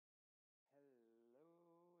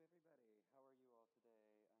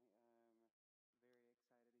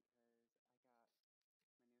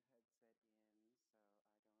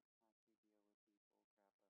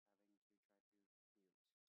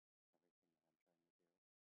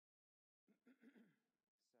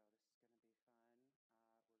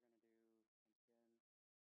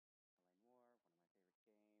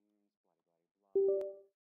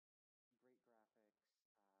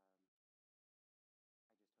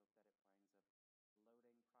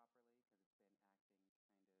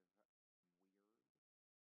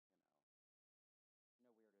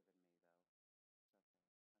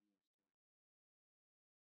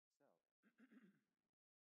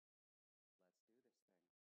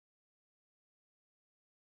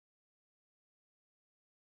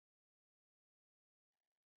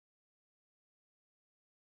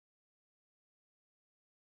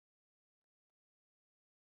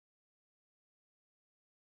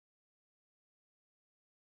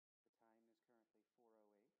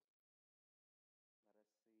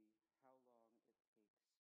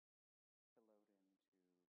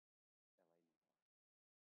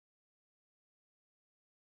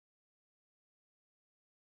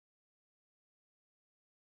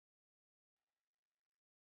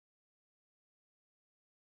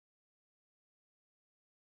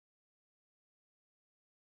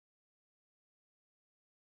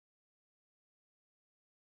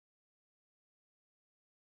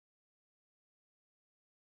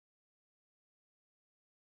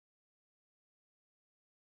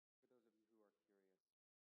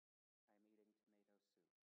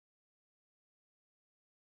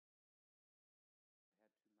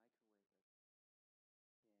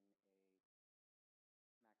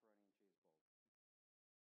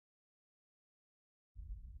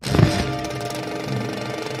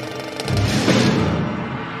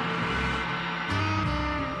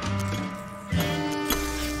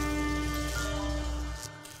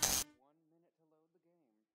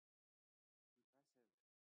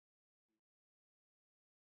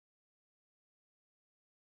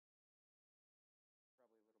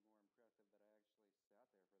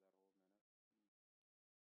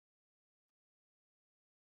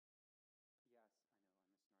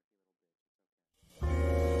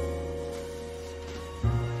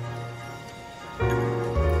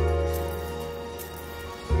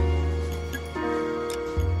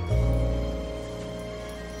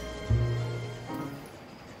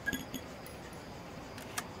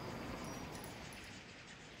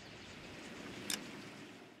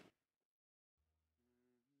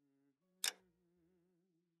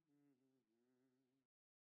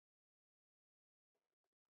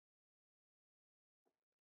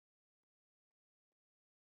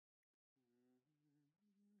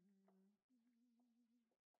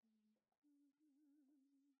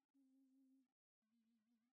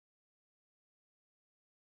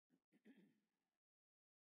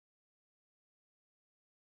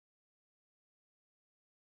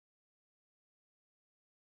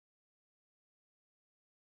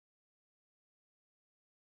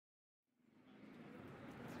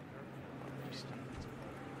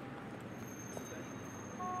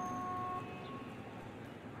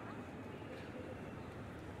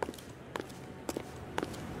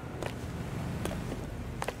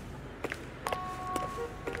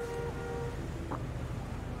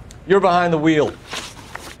You're behind the wheel.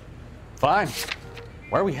 Fine.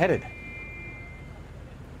 Where are we headed?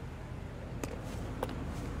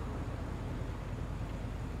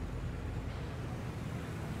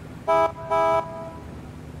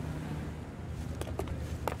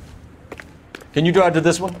 Can you drive to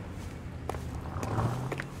this one?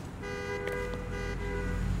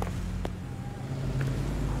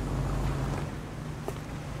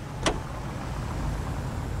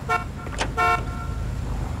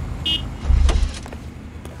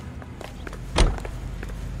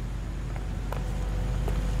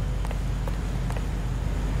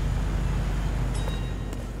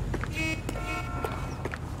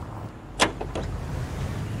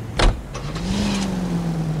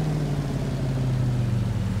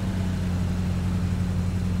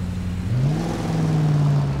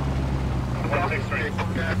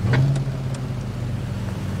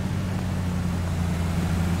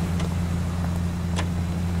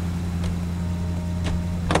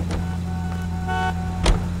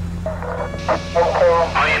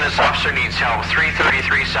 Officer needs help.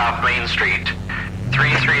 333 South Main Street.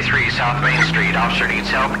 333 South Main Street. Officer needs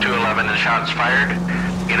help. 211 and shots fired.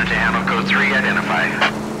 Unit to handle code 3.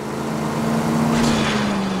 Identify.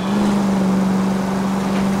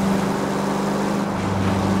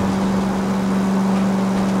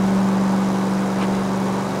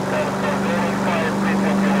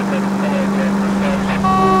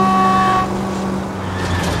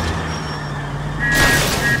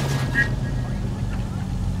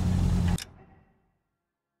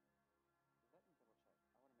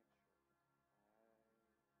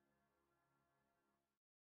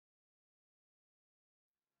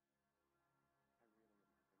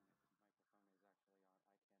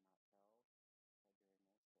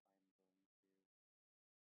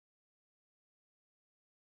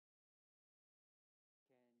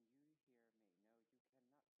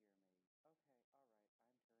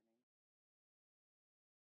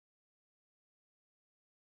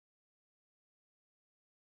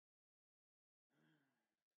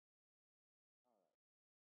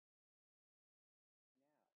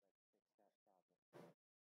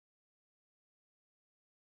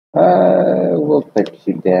 We'll put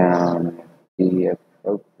you down at the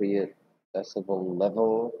appropriate decibel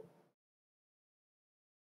level.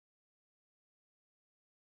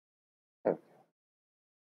 Okay.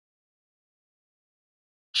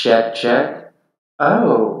 Check, check.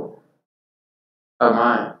 Oh. Oh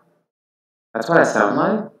my. That's what I sound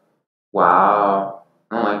like? Wow.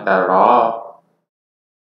 I don't like that at all.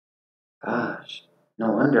 Gosh.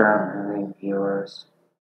 No wonder I don't have any viewers.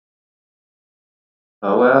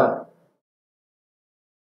 Oh well.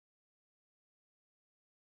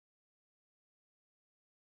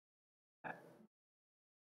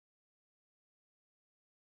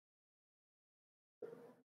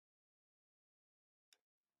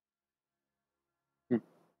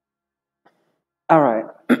 All right.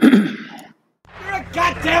 You're a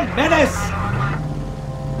goddamn menace!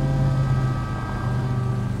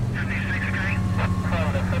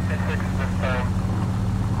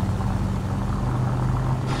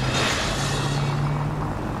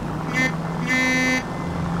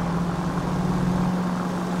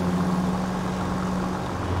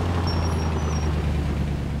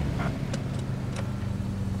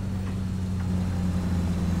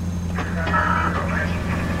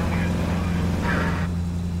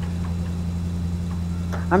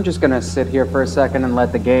 I'm just gonna sit here for a second and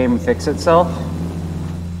let the game fix itself.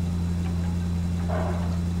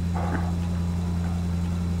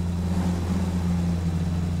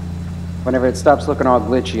 Whenever it stops looking all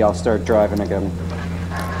glitchy, I'll start driving again.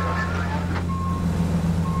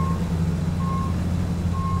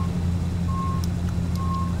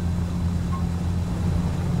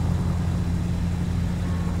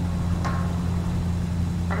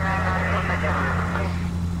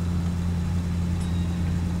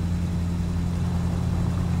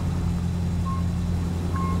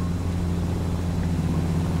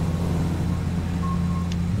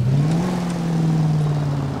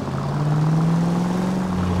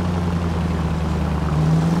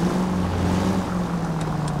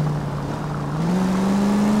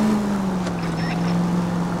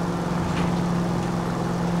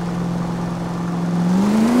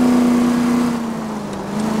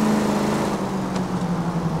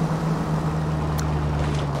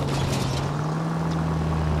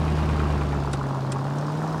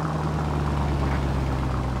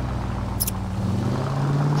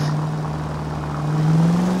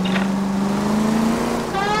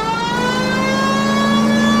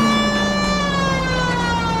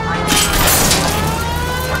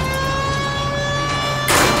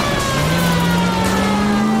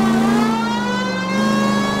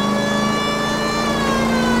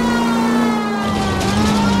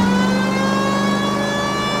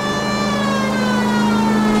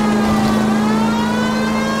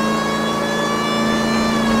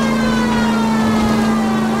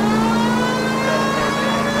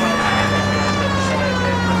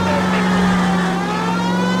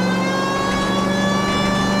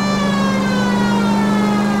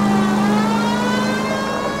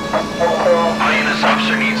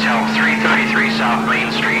 South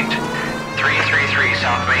Main Street. 333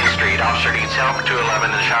 South Main Street. Officer needs help.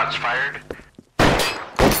 211 and shots fired.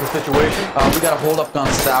 What's the situation? We got a hold-up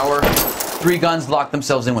gun sour. 3 guns locked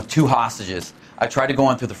themselves in with 2 hostages. I tried to go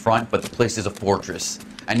in through the front, but the place is a fortress.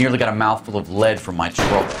 I nearly got a mouthful of lead from my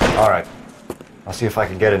trouble. All right. I'll see if I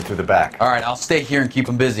can get in through the back. All right, I'll stay here and keep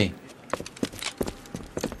them busy.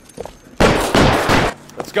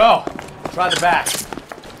 Let's go. Try the back.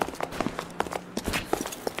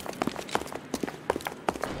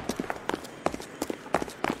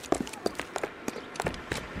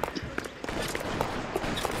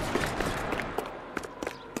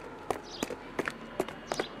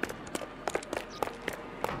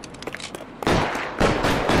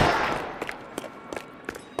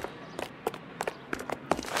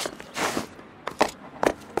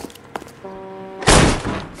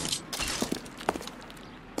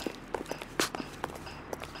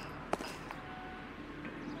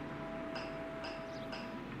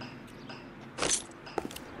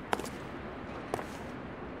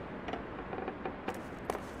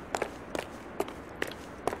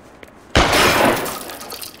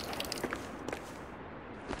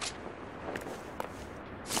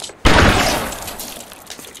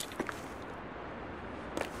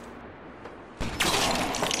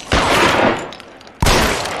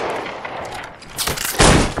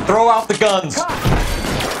 Throw out the guns.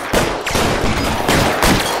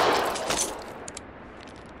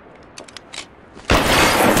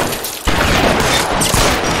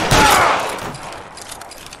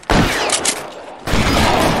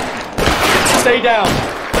 Stay down.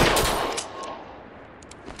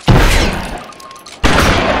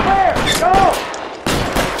 Where? Go!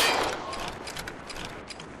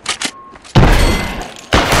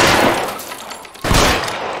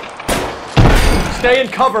 Stay in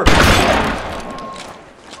cover.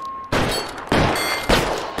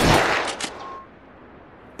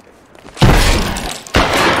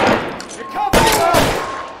 You're covered.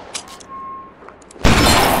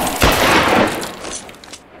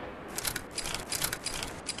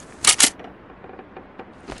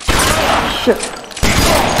 Shit.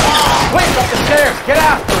 Wait, up the stairs. Get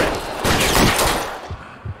after it.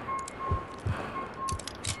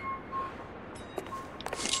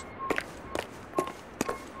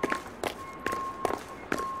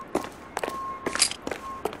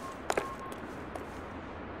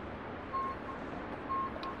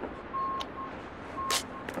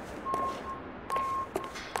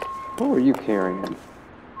 What were you carrying?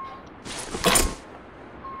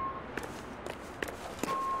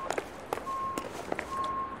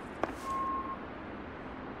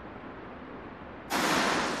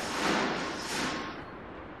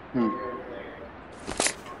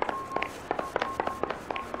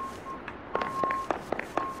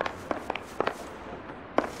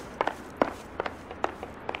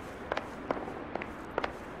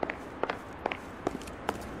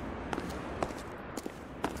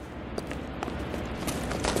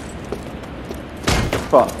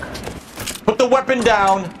 Fuck. Put the weapon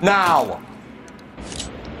down now.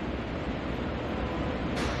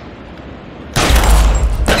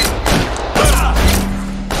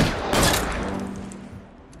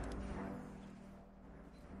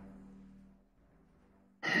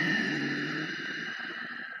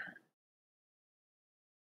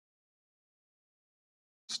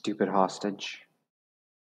 Stupid hostage.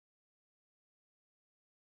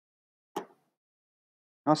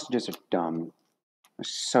 Hostages are dumb. They're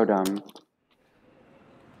so dumb.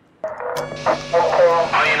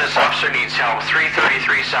 All units, officer needs help.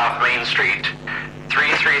 333 South Main Street.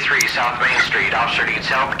 333 South Main Street. Officer needs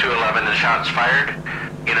help. 211 and shots fired.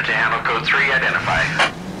 Unit to handle code 3, identify.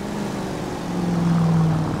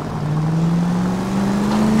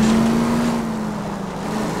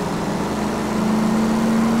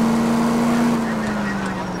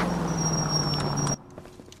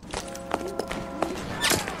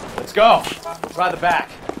 Let's go. Try the back.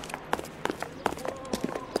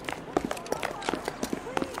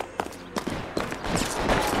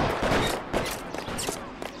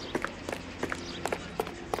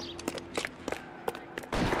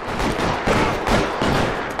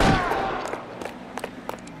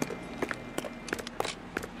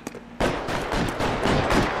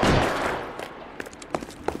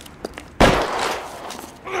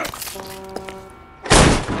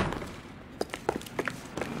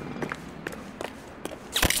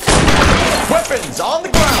 Weapons on the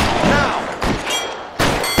ground, now!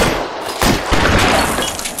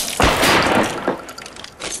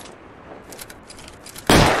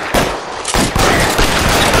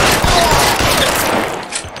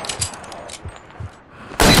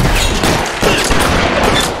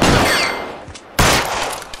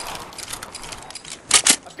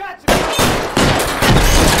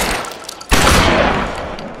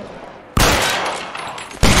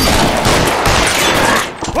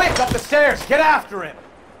 Quick, up the stairs! Get after him!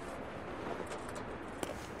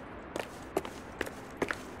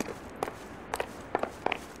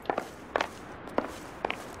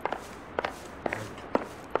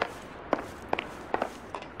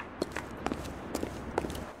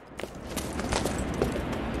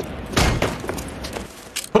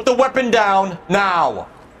 Put the weapon down, now!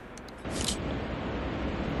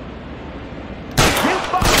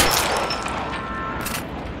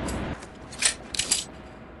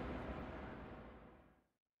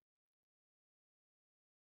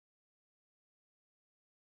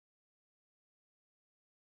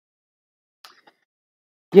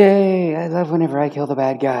 Yay, I love whenever I kill the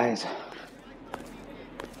bad guys.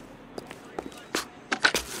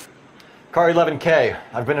 Car 11K,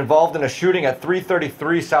 I've been involved in a shooting at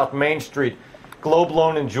 333 South Main Street. Globe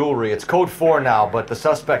Loan and Jewelry. It's code 4 now, but the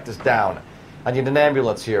suspect is down. I need an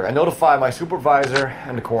ambulance here. I notify my supervisor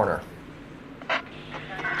and the coroner. 11K,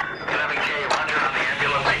 roger on the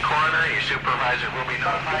ambulance and coroner. Your supervisor will be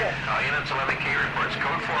notified. All units, 11K reports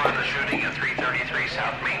code 4 on the shooting at 333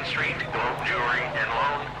 South Main Street, Globe Jewelry and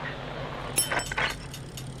Loan.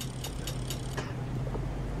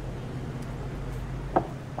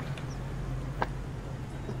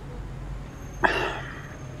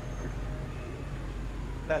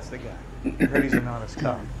 That's the guy. Heard he's an honest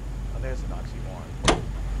cop. Oh, there's an oxymoron.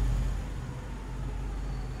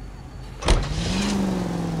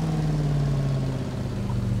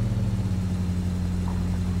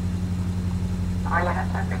 Are you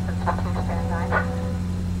have time for some stuff to stand by?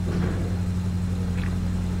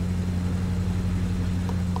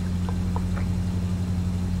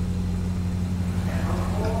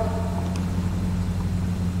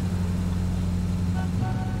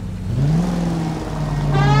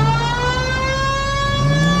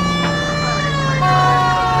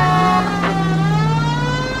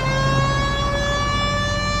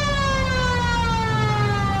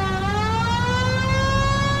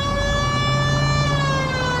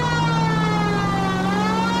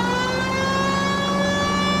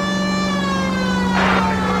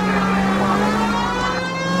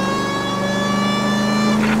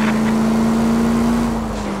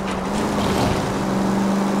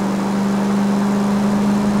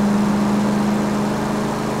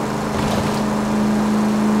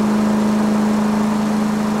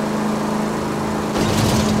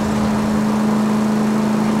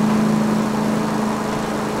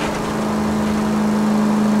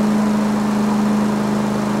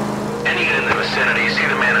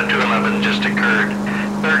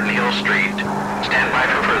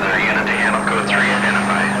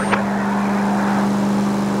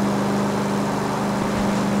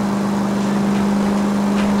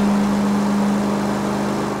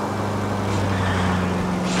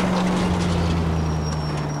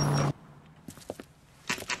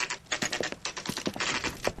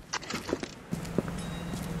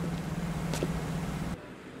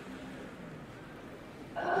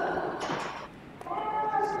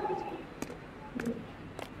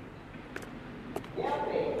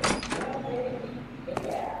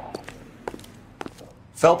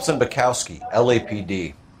 Phelps and Bukowski,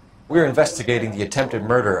 LAPD. We're investigating the attempted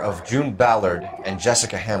murder of June Ballard and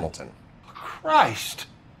Jessica Hamilton. Christ!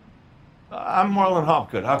 I'm Marlon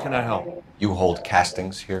Hopgood. How can I help? You hold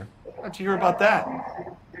castings here? How'd you hear about that?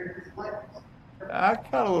 I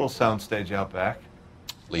got a little soundstage out back.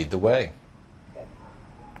 Lead the way.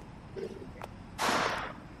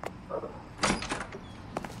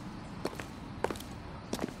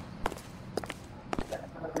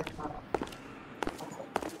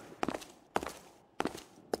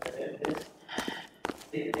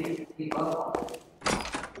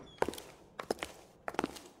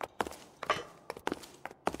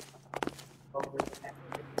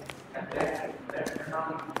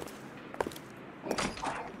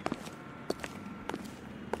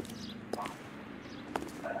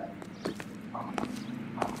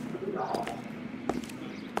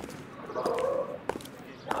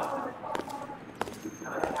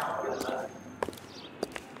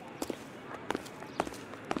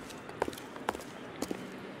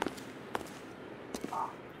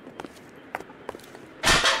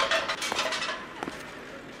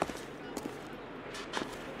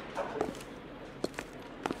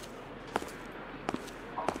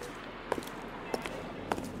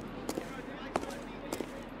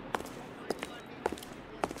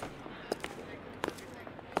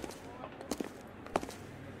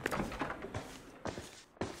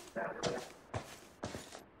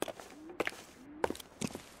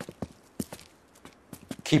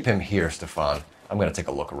 Keep him here, Stefan. I'm gonna take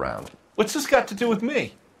a look around. What's this got to do with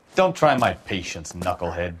me? Don't try my patience,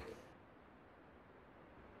 knucklehead.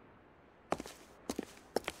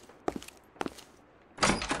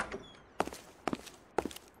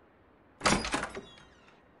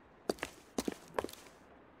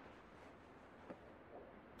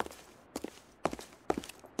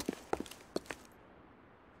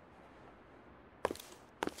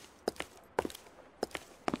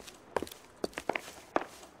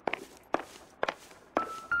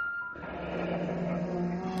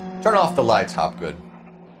 Turn off the lights, Hopgood.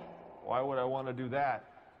 Why would I want to do that?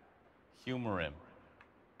 Humor him.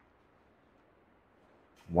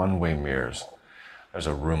 One-way mirrors. There's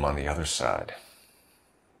a room on the other side.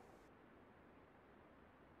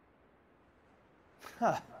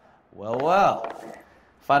 Well, well.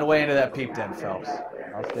 Find a way into that peep den, Phelps.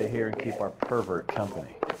 I'll stay here and keep our pervert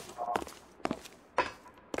company.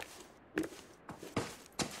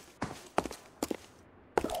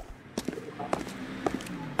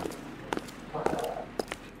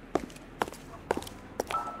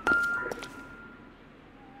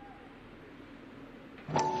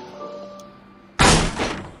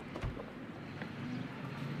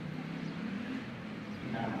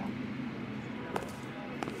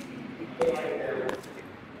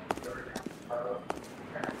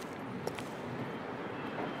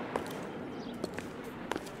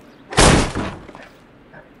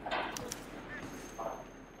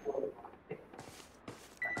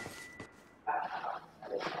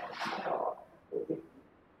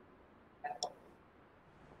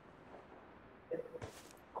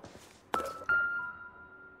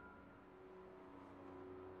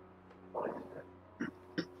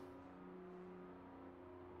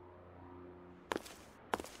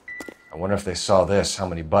 I wonder if they saw this, how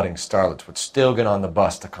many budding starlets would still get on the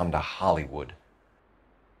bus to come to Hollywood.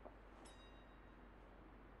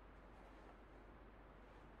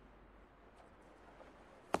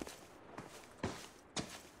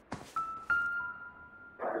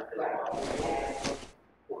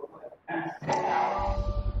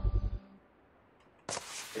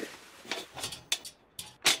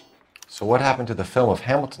 So what happened to the film of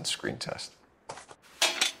Hamilton's screen test?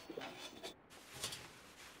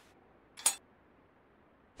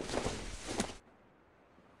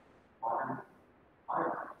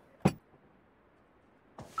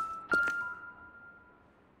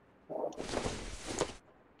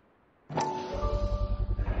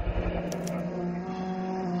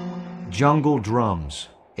 Jungle Drums,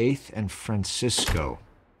 8th and Francisco.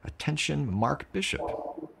 Attention, Mark Bishop.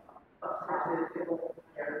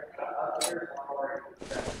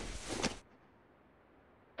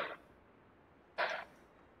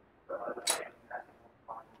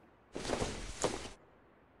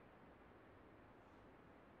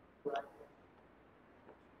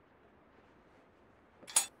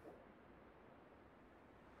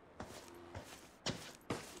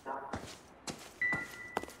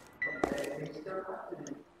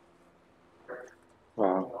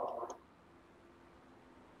 Wow.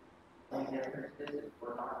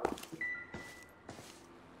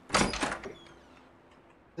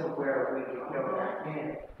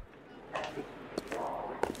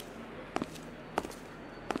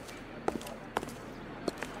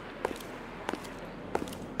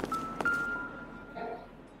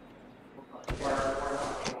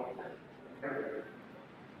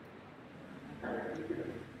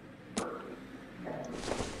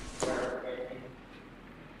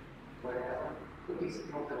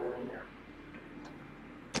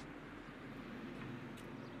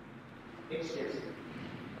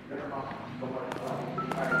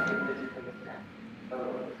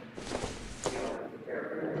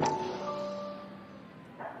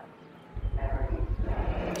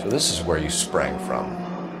 So this is where you sprang from.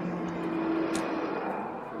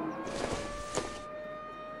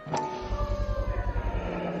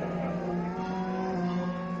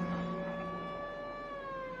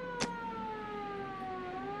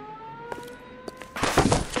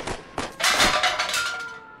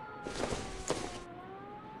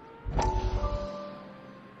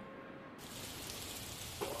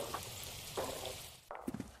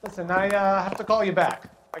 Listen, I have to call you back.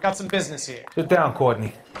 I got some business here. Sit down,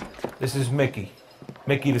 Courtney. This is Mickey.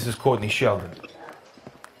 Mickey, this is Courtney Sheldon.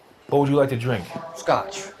 What would you like to drink?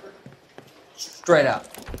 Scotch. Straight up.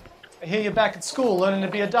 I hear you're back at school learning to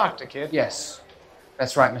be a doctor, kid. Yes.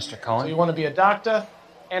 That's right, Mr. Cohen. So you want to be a doctor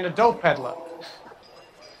and a dope peddler.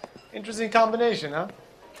 Interesting combination, huh?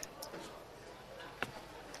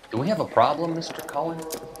 Do we have a problem, Mr. Cohen?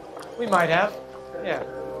 We might have. Yeah.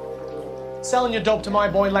 Selling your dope to my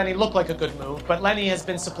boy Lenny looked like a good move, but Lenny has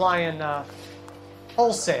been supplying,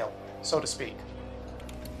 wholesale, so to speak.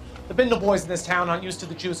 The Bindle boys in this town aren't used to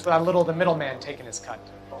the juice without a little of the middleman taking his cut.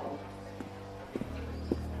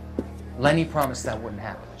 Lenny promised that wouldn't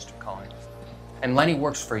happen, Mr. Cohen. And Lenny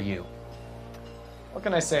works for you. What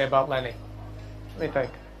can I say about Lenny? Let me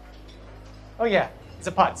think. Oh yeah, he's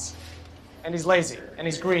a putz. And he's lazy, and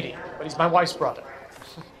he's greedy, but he's my wife's brother.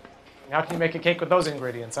 And how can you make a cake with those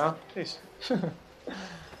ingredients, huh? Jeez.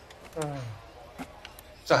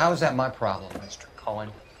 So how is that my problem, Mr.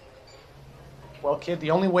 Cohen? Well, kid,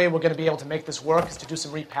 the only way we're going to be able to make this work is to do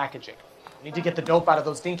some repackaging. We need to get the dope out of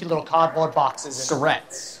those dinky little cardboard boxes and...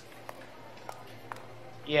 Surrettes.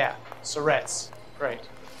 Yeah, Surrettes. Great.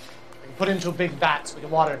 We can put it into a big vat so we can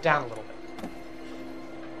water it down a little bit.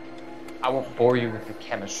 I won't bore you with the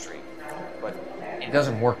chemistry, but it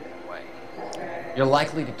doesn't work that way. You're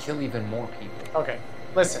likely to kill even more people. Okay,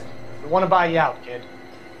 listen. We want to buy you out, kid.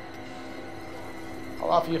 I'll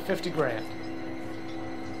offer you 50 grand.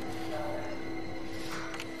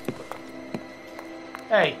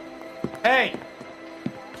 Hey. Hey!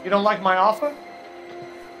 You don't like my offer?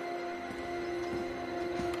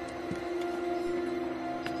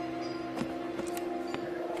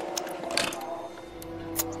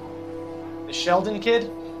 The Sheldon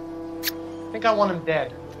kid? I think I want him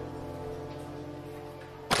dead.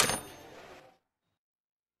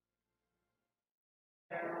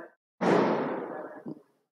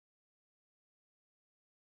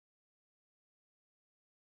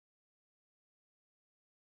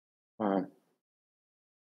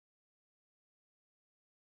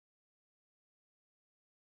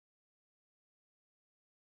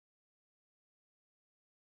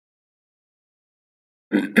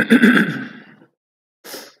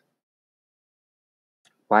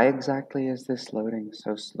 Why exactly is this loading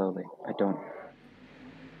so slowly? I don't...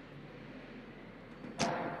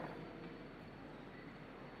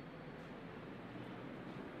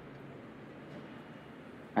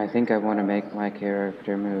 I think I want to make my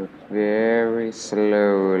character move very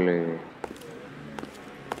slowly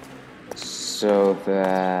so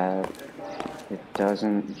that it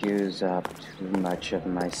doesn't use up too much of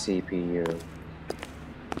my CPU.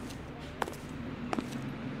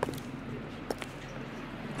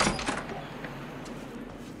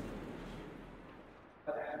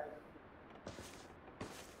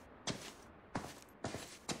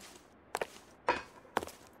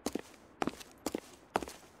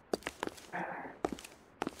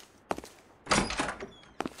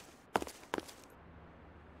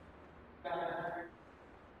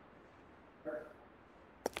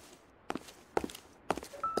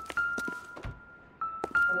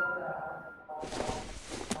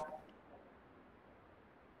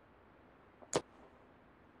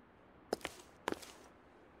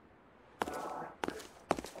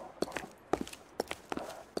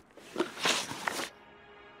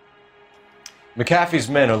 McAfee's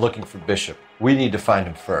men are looking for Bishop. We need to find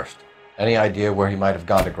him first. Any idea where he might have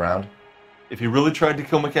gone to ground? If he really tried to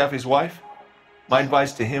kill McAfee's wife, my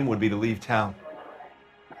advice to him would be to leave town.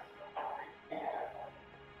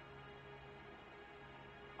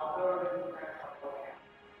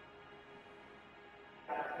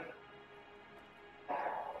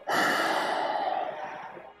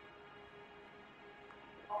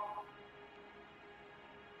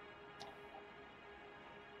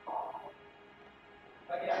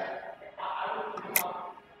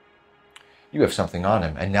 You have something on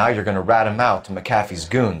him, and now you're going to rat him out to McAfee's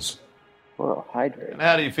goons. Well, hydrate. And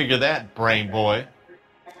how do you figure that, brain boy?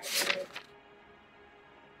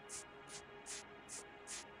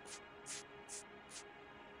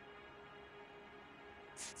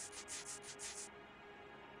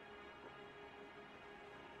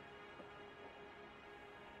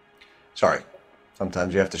 Sorry.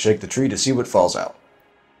 Sometimes you have to shake the tree to see what falls out.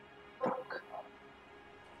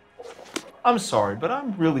 I'm sorry, but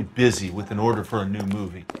I'm really busy with an order for a new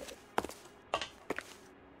movie.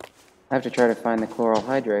 I have to try to find the chloral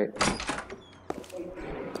hydrate.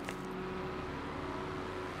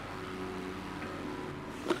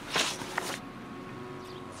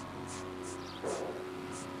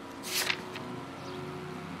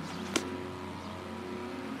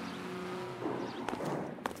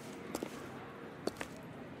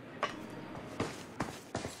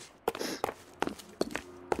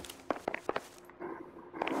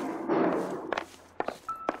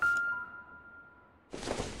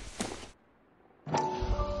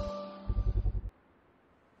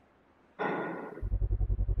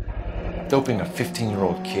 Doping a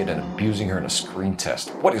 15-year-old kid and abusing her in a screen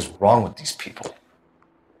test. What is wrong with these people?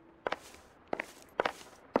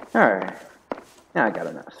 Alright. Now I got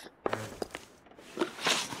enough.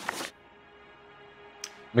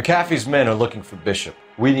 McAfee's men are looking for Bishop.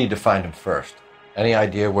 We need to find him first. Any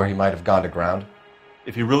idea where he might have gone to ground?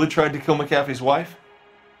 If he really tried to kill McAfee's wife,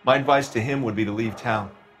 my advice to him would be to leave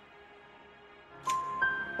town.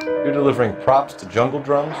 You're delivering props to Jungle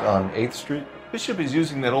Drums on 8th Street? Bishop is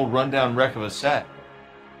using that old rundown wreck of a set.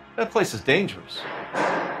 That place is dangerous.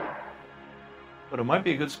 But it might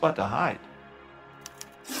be a good spot to hide.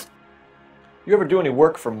 You ever do any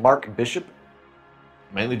work for Mark Bishop?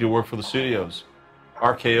 Mainly do work for the studios.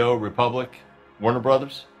 RKO, Republic, Warner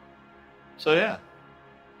Brothers. So yeah,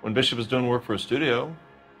 when Bishop was doing work for a studio,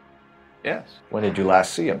 yes. When did you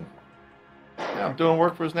last see him? Yeah, I'm doing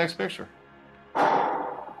work for his next picture.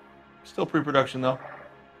 Still pre-production though.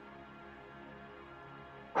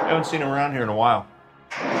 I haven't seen him around here in a while.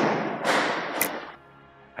 I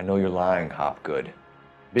know you're lying, Hopgood.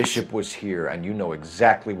 Bishop was here, and you know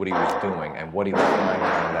exactly what he was doing and what he was lying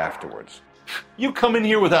around afterwards. You come in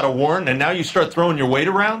here without a warrant, and now you start throwing your weight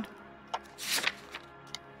around?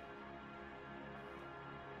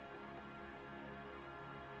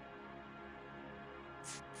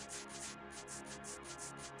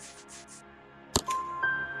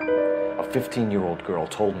 A 15-year-old girl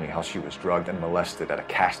told me how she was drugged and molested at a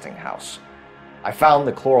casting house. I found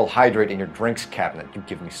the chloral hydrate in your drinks cabinet. You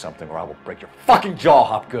give me something or I will break your fucking jaw,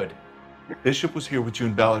 Hopgood. Bishop was here with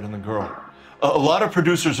June Ballard and the girl. A lot of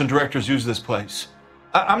producers and directors use this place.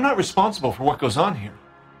 I'm not responsible for what goes on here.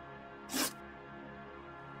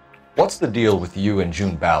 What's the deal with you and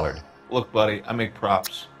June Ballard? Look, buddy, I make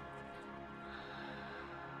props.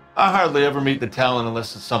 I hardly ever meet the talent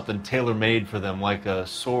unless it's something tailor-made for them, like a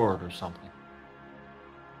sword or something.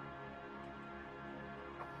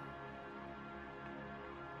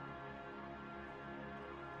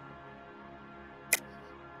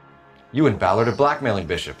 You and Ballard are blackmailing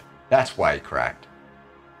Bishop. That's why he cracked.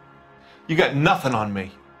 You got nothing on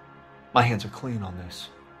me. My hands are clean on this.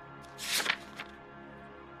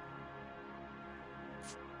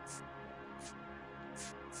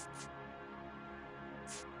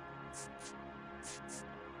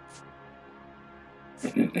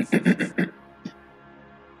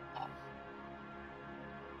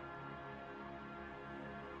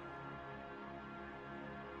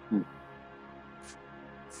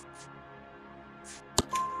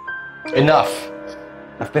 Enough!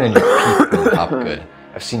 I've been in your peep room, Hopgood.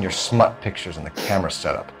 I've seen your smut pictures and the camera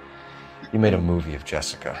setup. You made a movie of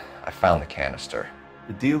Jessica. I found the canister.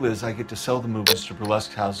 The deal is I get to sell the movies to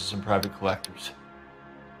burlesque houses and private collectors.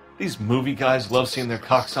 These movie guys love seeing their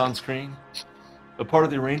cocks on screen. But part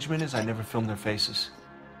of the arrangement is I never film their faces.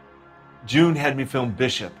 June had me film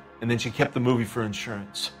Bishop, and then she kept the movie for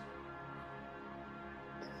insurance.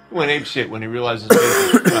 He went apeshit when he realized his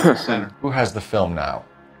face was front and center. Who has the film now?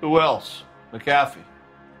 Who else? McAfee.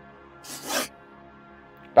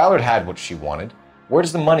 Ballard had what she wanted. Where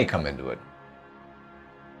does the money come into it?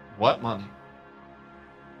 What money?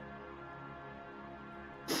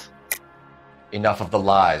 Enough of the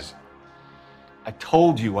lies. I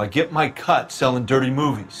told you I get my cut selling dirty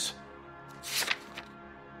movies.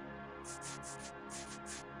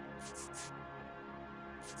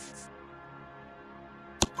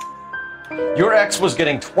 Your ex was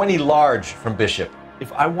getting 20 large from Bishop.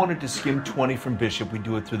 If I wanted to skim 20 from Bishop, we'd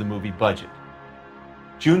do it through the movie budget.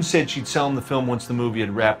 June said she'd sell him the film once the movie had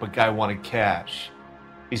wrapped, but Guy wanted cash.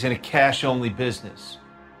 He's in a cash-only business.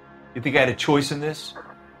 You think I had a choice in this?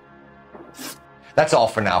 That's all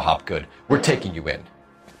for now, Hopgood. We're taking you in.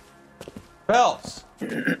 Phelps!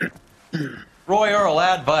 Roy Earl,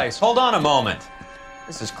 advice. Hold on a moment.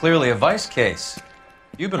 This is clearly a vice case.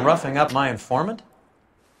 You've been roughing up my informant?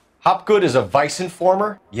 Hopgood is a vice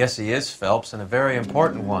informer? Yes, he is, Phelps, and a very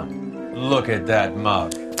important one. Look at that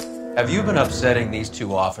mug. Have you been upsetting these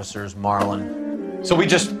two officers, Marlon? So we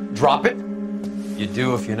just drop it? You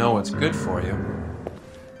do if you know what's good for you.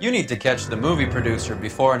 You need to catch the movie producer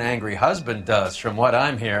before an angry husband does, from what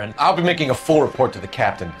I'm hearing. I'll be making a full report to the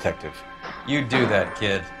captain, Detective. You do that,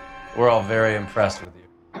 kid. We're all very impressed with you.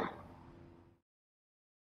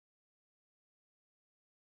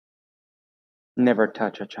 Never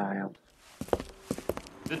touch a child.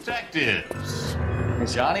 Detectives.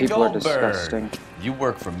 These Johnny people are Goldberg. disgusting. You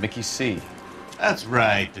work for Mickey C. That's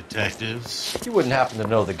right, detectives. You wouldn't happen to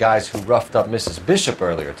know the guys who roughed up Mrs. Bishop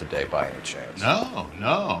earlier today by any chance? No,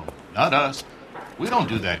 not us. We don't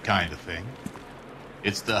do that kind of thing.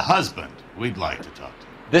 It's the husband we'd like to talk to.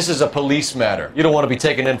 This is a police matter. You don't want to be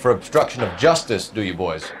taken in for obstruction of justice, do you,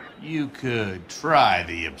 boys? You could try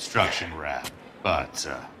the obstruction rap, but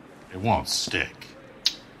it won't stick.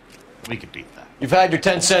 We could beat that. You've had your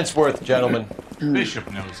 10 cents worth, gentlemen.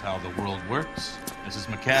 Bishop knows how the world works. Mrs.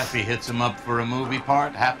 McAfee hits him up for a movie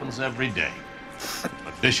part. Happens every day.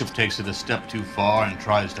 But Bishop takes it a step too far and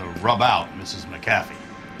tries to rub out Mrs. McAfee.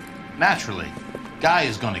 Naturally, Guy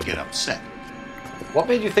is going to get upset. What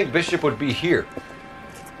made you think Bishop would be here?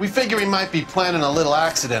 We figure he might be planning a little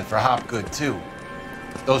accident for Hopgood, too.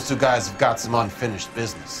 Those two guys have got some unfinished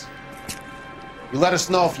business. You let us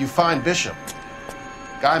know if you find Bishop.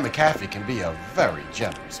 Guy McAfee can be a very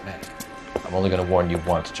generous man. I'm only going to warn you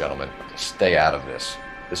once, gentlemen. Stay out of this.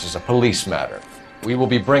 This is a police matter. We will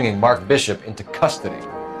be bringing Mark Bishop into custody.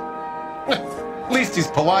 At least he's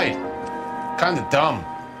polite. Kinda dumb,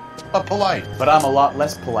 but polite. But I'm a lot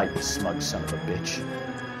less polite, you smug son of a bitch.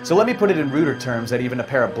 So let me put it in ruder terms that even a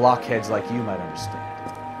pair of blockheads like you might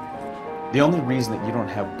understand. The only reason that you don't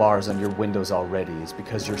have bars on your windows already is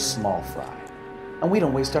because you're small fry. And we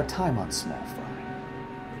don't waste our time on small fry.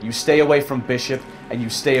 You stay away from Bishop, and you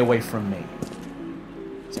stay away from me.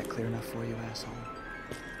 Is that clear enough for you, asshole?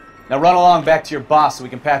 Now run along back to your boss so we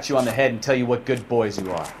can pat you on the head and tell you what good boys you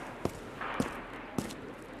are.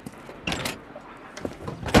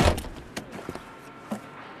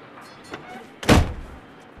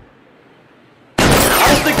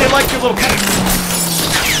 I don't think they like your little...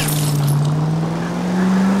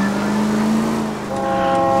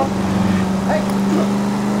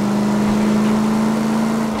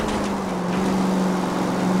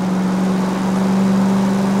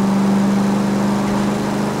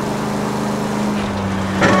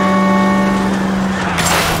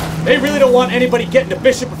 They really don't want anybody getting to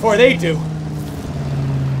Bishop before they do.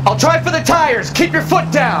 I'll try for the tires. Keep your foot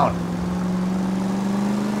down.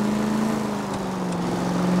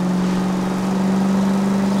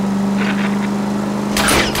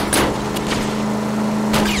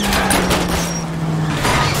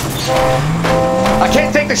 I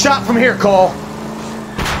can't take the shot from here, Cole.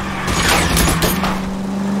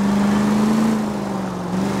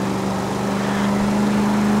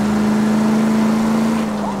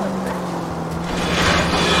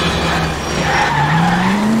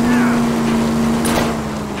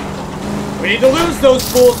 We need to lose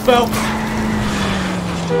those fools, Phelps.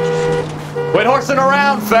 Quit horsing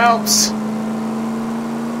around, Phelps.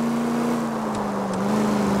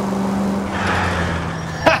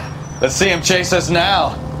 Let's see him chase us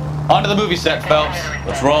now. On to the movie set, Phelps.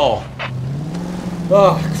 Let's roll.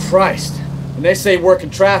 Oh, Christ. And they say working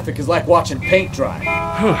traffic is like watching paint dry.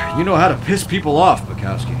 You know how to piss people off,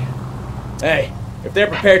 Bukowski. Hey, if they're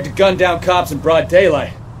prepared to gun down cops in broad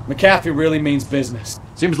daylight, McAfee really means business.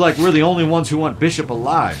 Seems like we're the only ones who want Bishop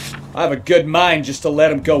alive. I have a good mind just to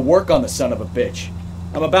let him go work on the son of a bitch.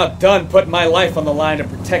 I'm about done putting my life on the line to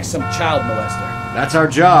protect some child molester. That's our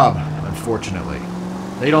job, unfortunately.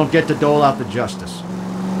 They don't get to dole out the justice.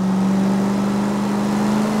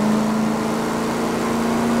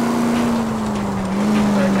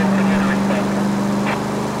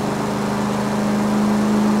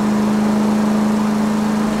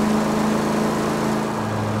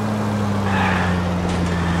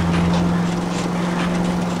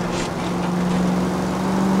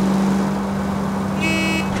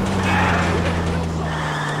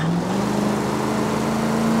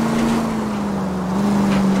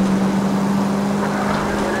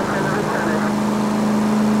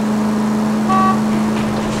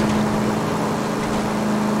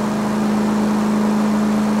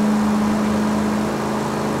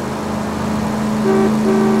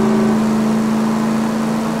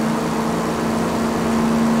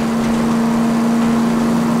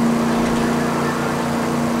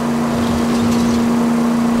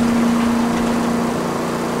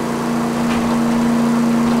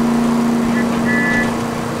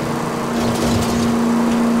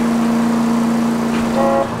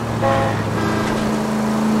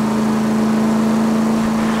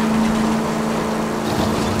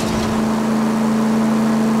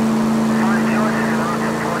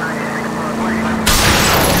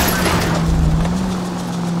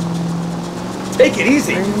 Take it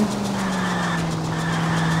easy.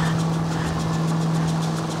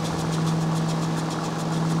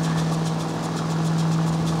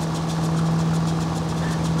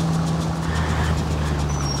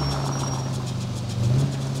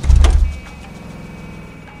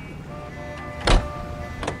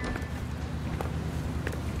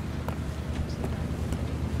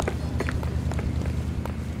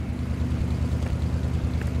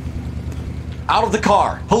 Out of the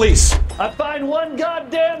car. Police. I find one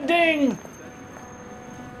goddamn ding.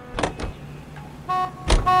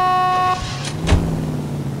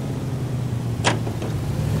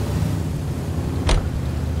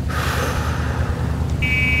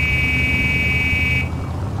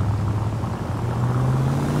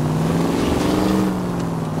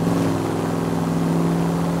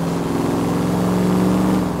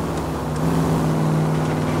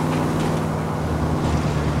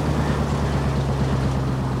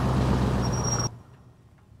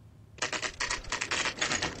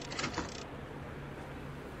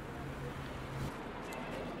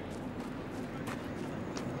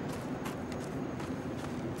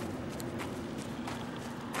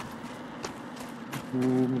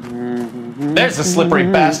 There's the slippery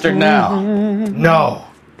bastard now. No.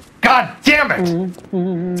 God damn it!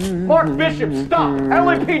 Mark Bishop, stop!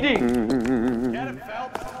 LAPD! Get him,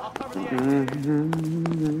 Phelps. I'll cover the We're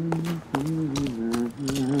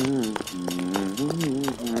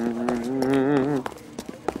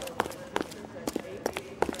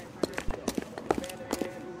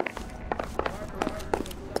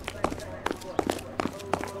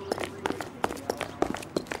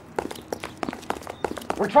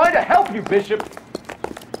trying to help you, Bishop.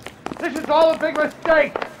 This is all a big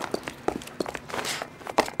mistake.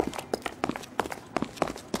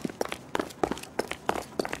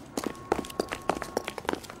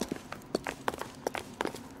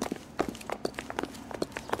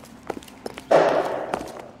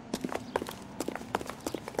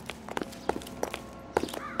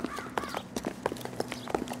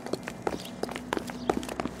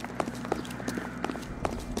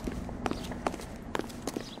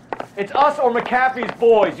 It's us or McAfee's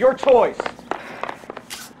boys. Your choice.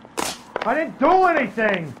 I didn't do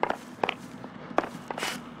anything.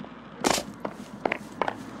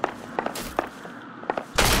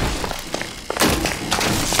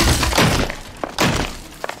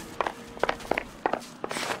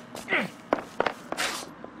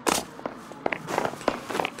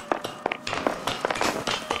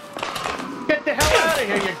 Get the hell out of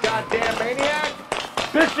here, you goddamn maniac!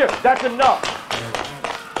 Bishop, that's enough.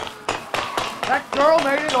 That girl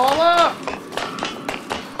made it all up!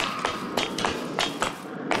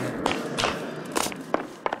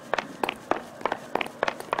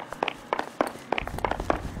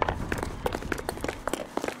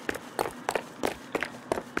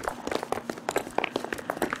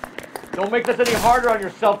 Don't make this any harder on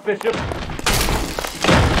yourself, Bishop.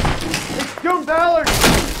 It's June Ballard!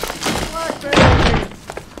 Black baby!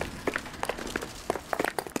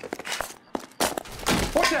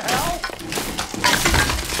 What the hell?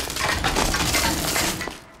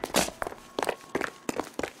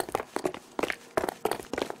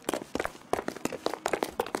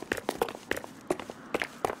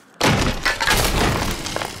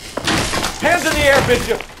 Hands in the air,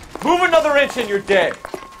 Bishop. Move another inch and you're dead.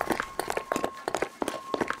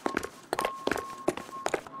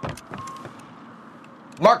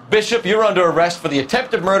 Mark Bishop, you're under arrest for the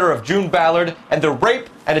attempted murder of June Ballard and the rape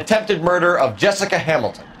and attempted murder of Jessica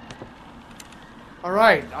Hamilton. All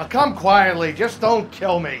right, I'll come quietly. Just don't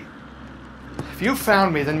kill me. If you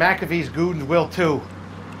found me, then McAfee's goons will too.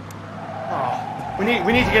 Oh, we need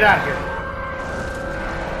to get out of here.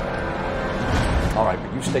 All right,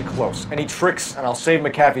 but you stay close. Any tricks, and I'll save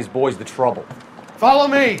McAfee's boys the trouble. Follow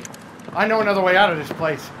me. I know another way out of this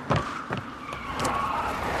place.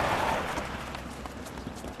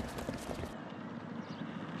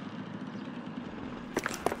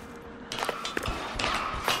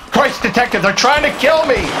 Christ, detective, they're trying to kill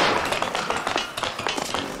me!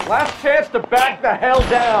 Last chance to back the hell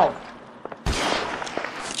down.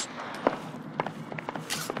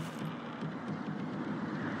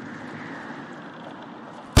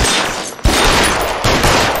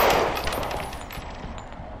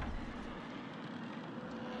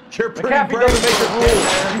 You're pretty McAfee brave, doesn't make the rules.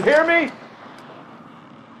 You hear me?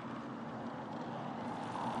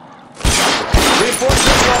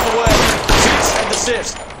 Reinforcements are on the way. Cease and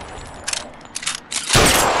desist.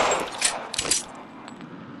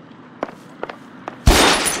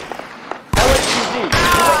 LAPD, you're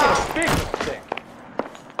making a big mistake.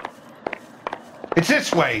 It's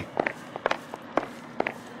this way.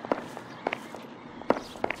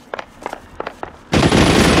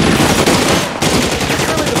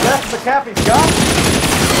 That's McAfee's got.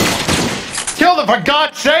 Kill them for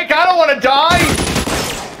God's sake! I don't want to die!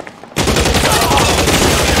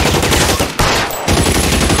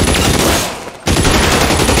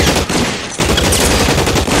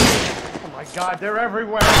 Oh my God, they're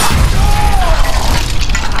everywhere!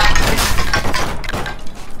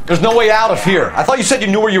 There's no way out of here. I thought you said you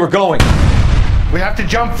knew where you were going. We have to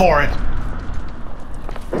jump for it.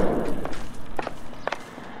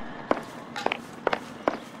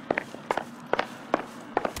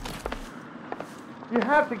 You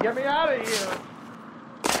have to get me out of here.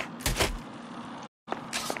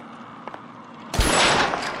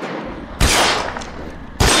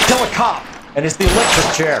 Kill a cop, and it's the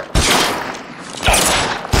electric chair.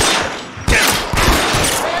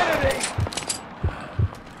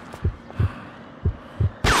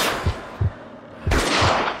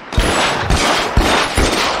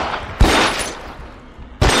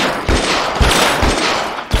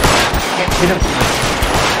 Can't hit him.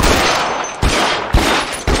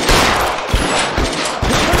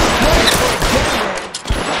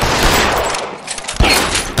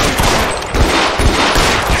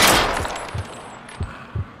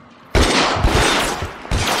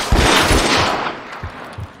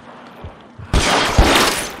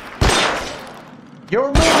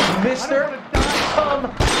 monster!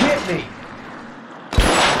 Come get me!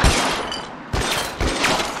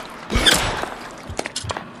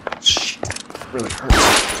 Shit, really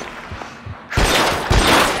hurts.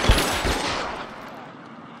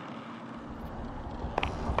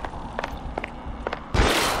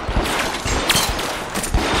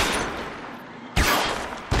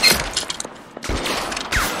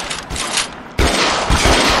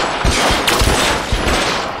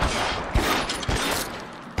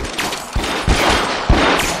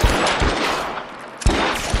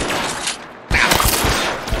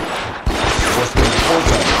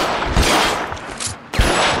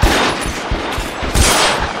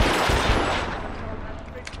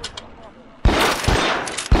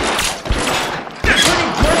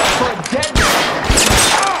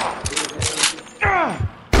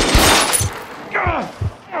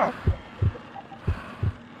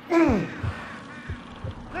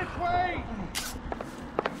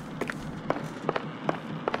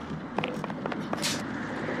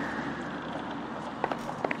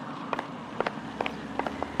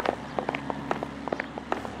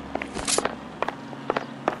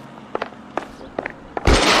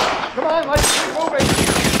 Come on, let's keep moving!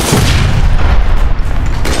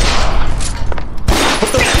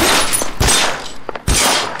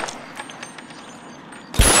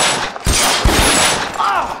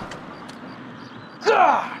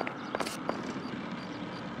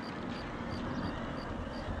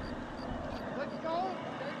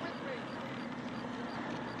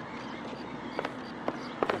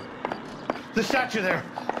 The statue there.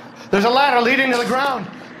 There's a ladder leading to the ground.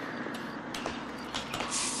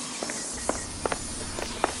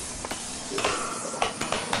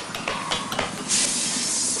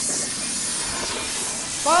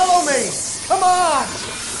 Follow me! Come on!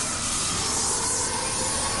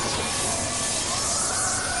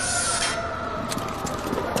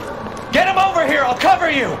 Get him over here! I'll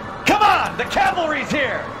cover you! Come on! The cavalry's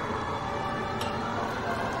here!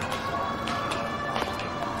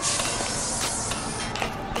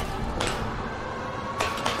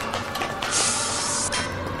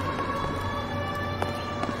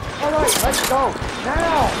 All right, let's go.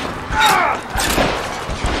 Now!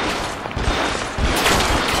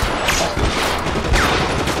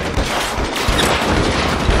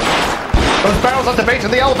 Those barrels at the base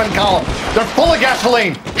of the elephant column. They're full of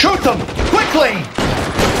gasoline. Shoot them! Quickly!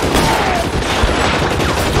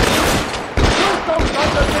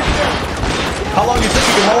 How long do you think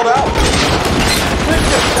you can hold out?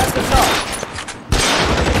 That's enough.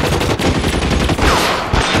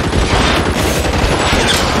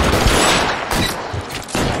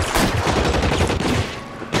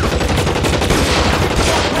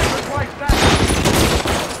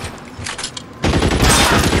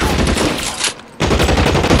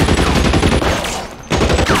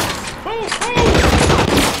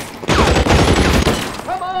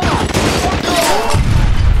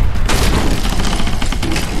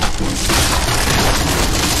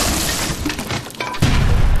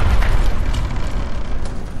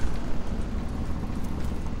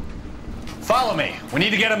 Follow me. We need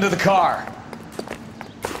to get him to the car.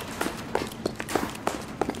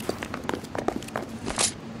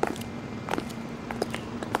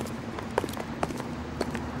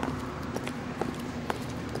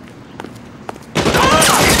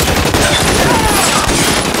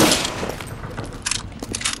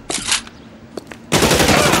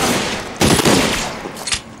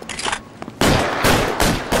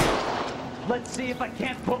 Let's see if I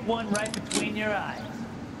can't put one right between your eyes.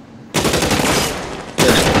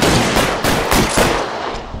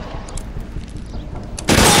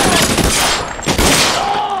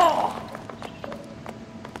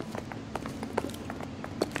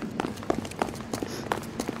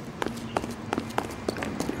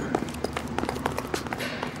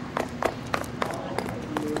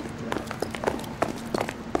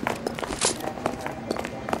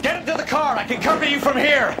 Get him to the car. I can cover you from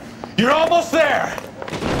here. You're almost there.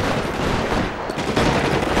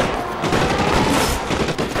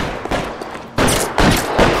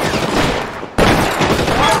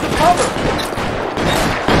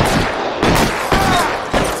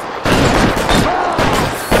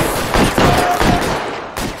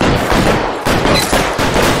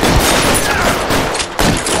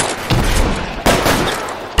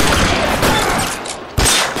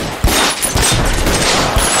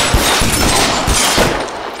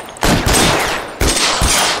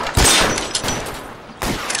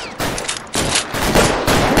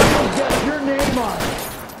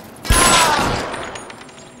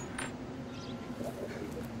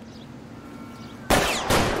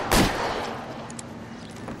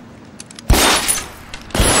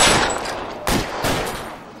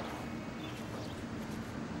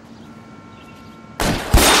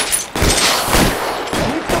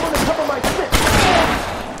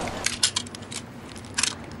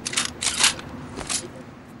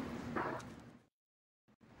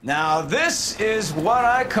 Now, this is what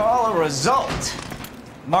I call a result.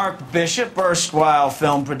 Mark Bishop, erstwhile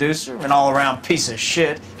film producer and all-around piece of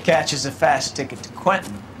shit, catches a fast ticket to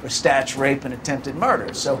Quentin for statch rape and attempted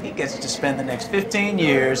murder, so he gets to spend the next 15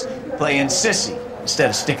 years playing sissy instead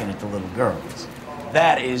of sticking it to little girls.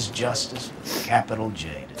 That is justice with a capital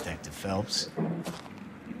J, Detective Phelps.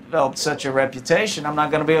 You developed such a reputation, I'm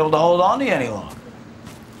not going to be able to hold on to you any longer.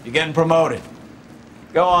 You're getting promoted.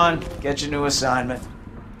 Go on, get your new assignment.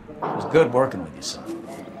 It was good working with you, son.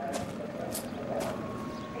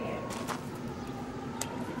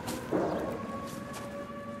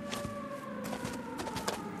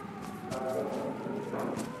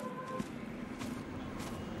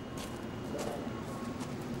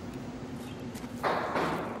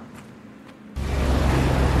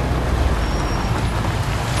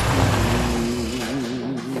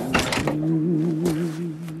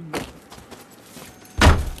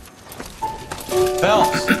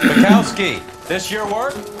 Phelps, Bukowski, this your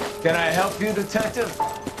work? Can I help you, Detective?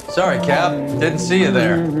 Sorry, Cap. Didn't see you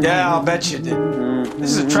there. Yeah, I'll bet you did.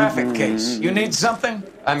 This is a traffic case. You need something?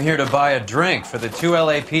 I'm here to buy a drink for the 2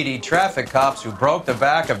 LAPD traffic cops who broke the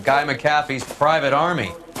back of Guy McAfee's private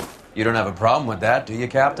army. You don't have a problem with that, do you,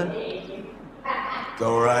 Captain?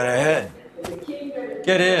 Go right ahead.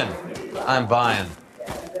 Get in. I'm buying.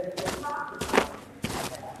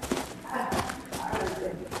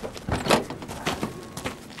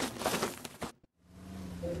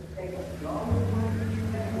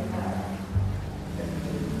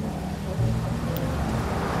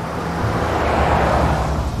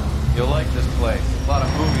 You'll like this place. A lot of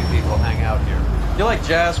movie people hang out here. You like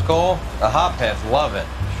jazz, Cole? The hopheads love it.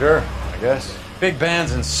 Sure, I guess. Big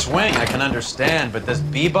bands and swing, I can understand, but this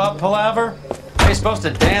bebop palaver? How are you supposed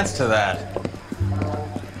to dance to that?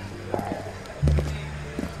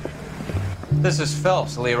 This is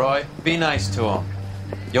Phelps, Leroy. Be nice to him.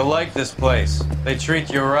 You'll like this place. They treat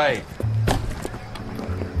you right.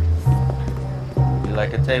 You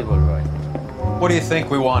like a table, Roy? What do you think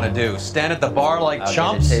we want to do? Stand at the bar like I'll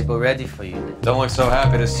chumps? get a table ready for you. Don't look so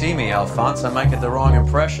happy to see me, Alphonse. I might get the wrong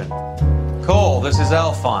impression. Cole, this is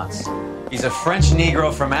Alphonse. He's a French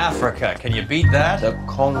Negro from Africa. Can you beat that? The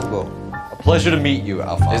Congo. A pleasure to meet you,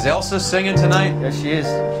 Alphonse. Is Elsa singing tonight? Yes, she is.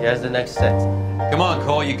 She has the next set. Come on,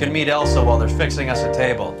 Cole. You can meet Elsa while they're fixing us a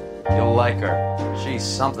table. You'll like her. She's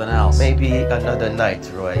something else. Maybe another night,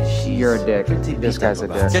 Roy. You're a dick. This guy's a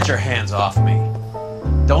dick. Get your hands off me.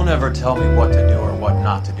 Don't ever tell me what to do or what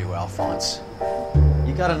not to do, Alphonse.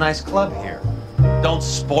 You got a nice club here. Don't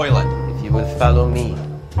spoil it. If you will follow me,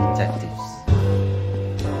 detectives.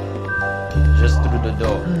 Just through the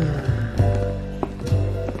door.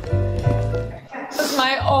 That's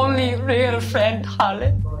my only real friend,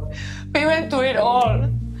 Harlan. We went through it all.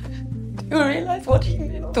 Do you realize what he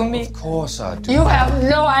meant to me? Of course I do. You have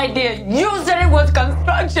no idea. You said it was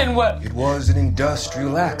construction work. It was an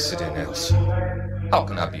industrial accident, Elsa. How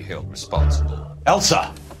can I be held responsible?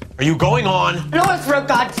 Elsa, are you going on? Louis, for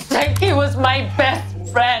God's sake, he was my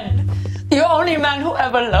best friend. The only man who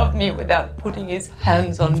ever loved me without putting his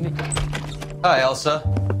hands on me. Hi, Elsa.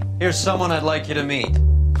 Here's someone I'd like you to meet.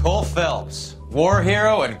 Cole Phelps, war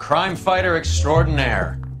hero and crime fighter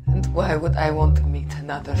extraordinaire. And why would I want to meet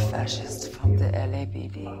another fascist from the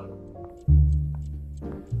LAPD?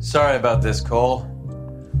 Sorry about this, Cole.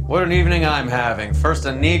 What an evening I'm having. First a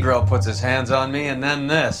Negro puts his hands on me, and then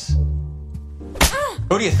this.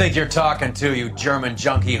 Who do you think you're talking to, you German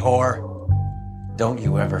junkie whore? Don't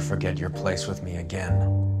you ever forget your place with me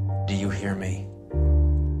again. Do you hear me?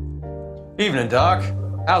 Evening, Doc.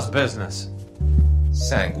 How's business?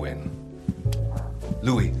 Sanguine.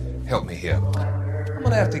 Louis, help me here. I'm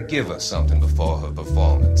gonna have to give her something before her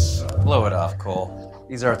performance. Blow it off, Cole.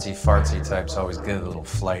 These artsy-fartsy types always get a little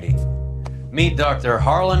flighty. Meet Dr.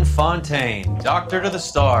 Harlan Fontaine, doctor to the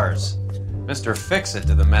stars. Mr. Fix-It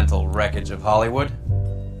to the mental wreckage of Hollywood.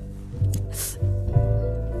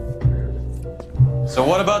 So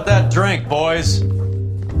what about that drink, boys?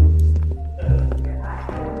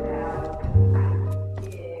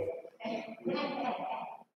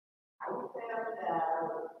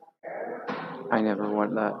 I never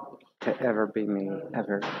want that to ever be me,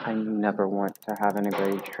 ever. I never want to have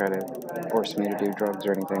anybody try to force me to do drugs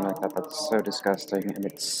or anything like that. That's so disgusting and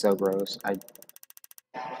it's so gross.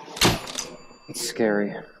 It's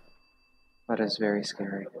scary. That is very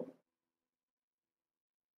scary.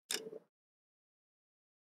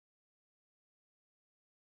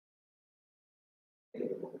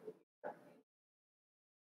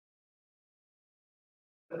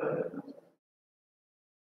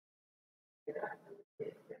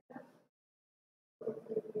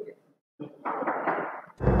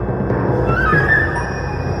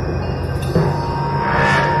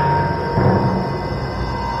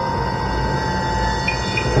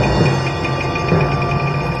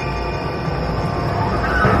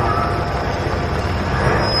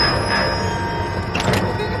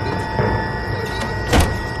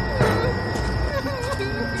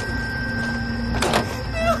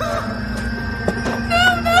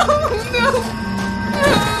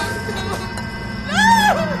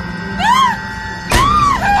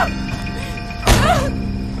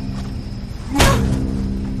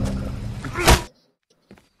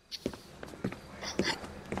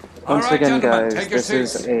 Once right, again, gentlemen, guys, take your this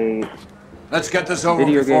is seats. a Let's get this over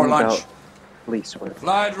video before game lunch. about police work.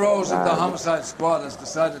 Clyde Rose of the homicide squad has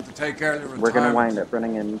decided to take early retirement. We're gonna wind up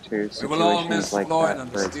running into We will all miss situations like Floyd that and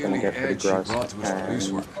the where it's gonna steely get pretty edge he gross brought to his police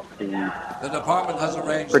and work. be The department has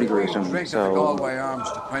arranged pretty a free gruesome. drink at the So Galway Arms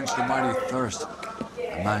to quench the mighty thirst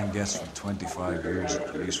a man gets from 25 years of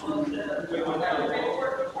police work.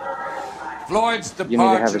 Floyd's you need to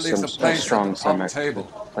departure have leaves the a place strong at the stomach pub table,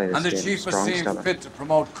 to play this and the game. chief has Strong seen stomach. fit to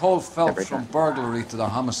promote Cole Phelps from burglary to the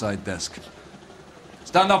homicide desk.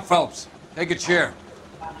 Stand up, Phelps. Take a chair.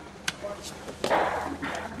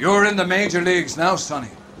 You're in the major leagues now, Sonny.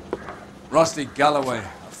 Rusty Galloway,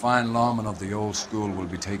 a fine lawman of the old school, will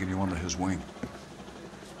be taking you under his wing.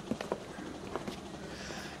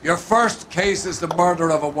 Your first case is the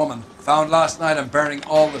murder of a woman, found last night and bearing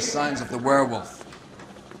all the signs of the werewolf.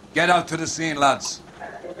 Get out to the scene, lads.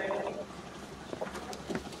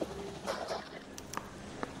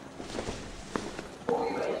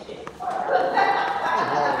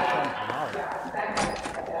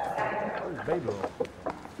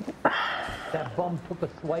 That bum took a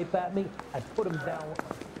swipe at me. I put him down.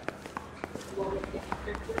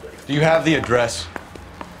 Do you have the address?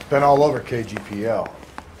 Been all over KGPL.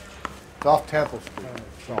 It's off Temple Street.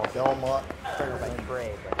 Belmont.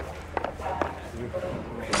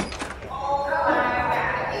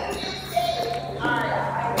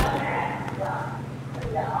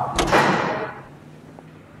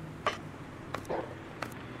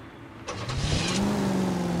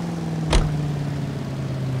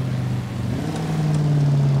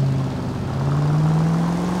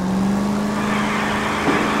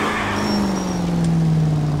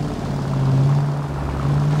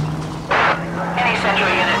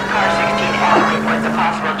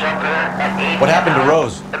 What happened to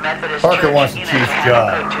Rose? Parker wants the chief's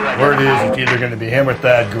job. Word is it's either going to be him or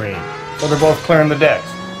Thad Green. So they're both clearing the decks.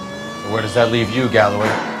 So where does that leave you, Galloway?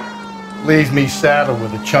 Leaves me saddled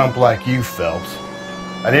with a chump like you, Phelps.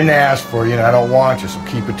 I didn't ask for you and I don't want you, so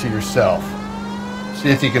keep it to yourself. See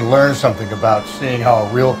if you can learn something about seeing how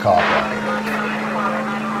a real cop acts.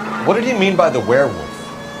 What did he mean by the werewolf?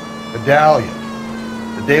 Medallion.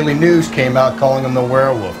 The Daily News came out calling him the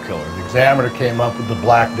werewolf killer. The Examiner came up with the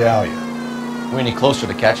Black Dahlia. We any closer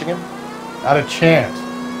to catching him? Not a chance.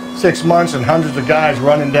 6 months and hundreds of guys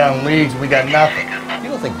running down leads, and we got nothing. You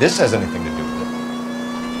don't think this has anything to do with it?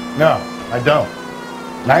 No, I don't.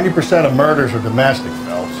 90% of murders are domestic,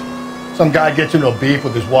 Phelps. Some guy gets into a beef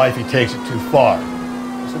with his wife, he takes it too far.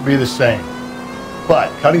 This would be the same. But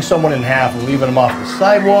cutting someone in half and leaving them off the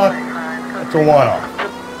sidewalk, that's a one-off.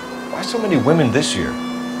 Why so many women this year?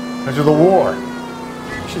 Because of the war.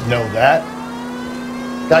 You should know that.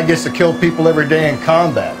 Guy gets to kill people every day in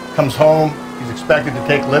combat. Comes home, he's expected to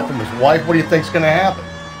take lip from his wife. What do you think's going to happen?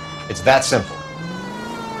 It's that simple.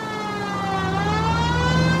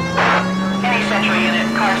 Any Central Unit,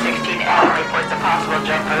 car 16L reports a possible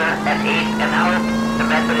jumper at 8th and Hope. The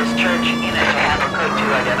Methodist Church unit to handle code 2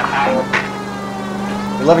 identified.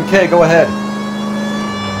 11K, go ahead.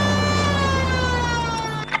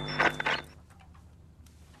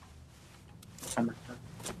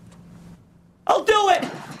 I'll do it!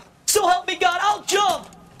 So help me God, I'll jump!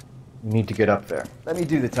 You need to get up there. Let me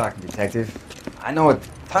do the talking, detective. I know a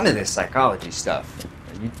ton of this psychology stuff.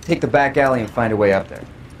 You take the back alley and find a way up there.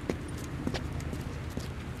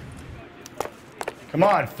 Come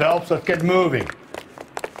on, Phelps, let's get moving.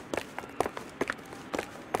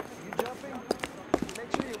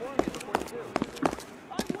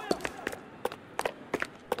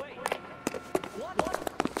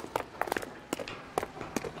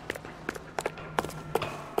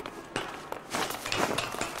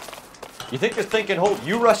 You think this thing can hold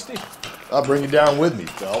you, Rusty? I'll bring you down with me,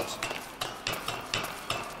 Phelps.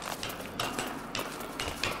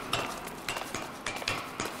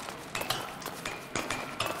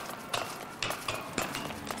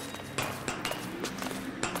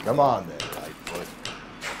 Come on then, Lightfoot.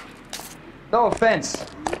 No offense,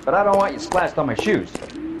 but I don't want you splashed on my shoes.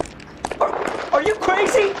 Are you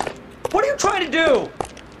crazy? What are you trying to do?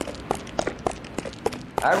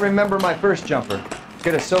 I remember my first jumper.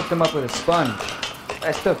 Could have soaked him up with a sponge.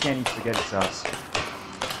 I still can't eat spaghetti sauce.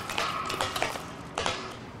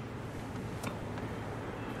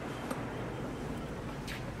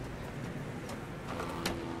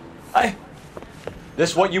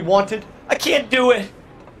 This what you wanted? I can't do it.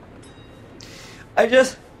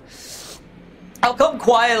 I'll come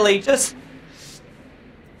quietly.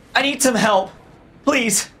 I need some help.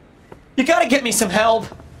 Please. You gotta get me some help.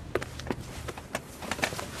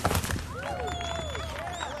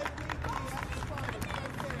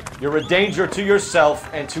 You're a danger to yourself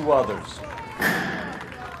and to others.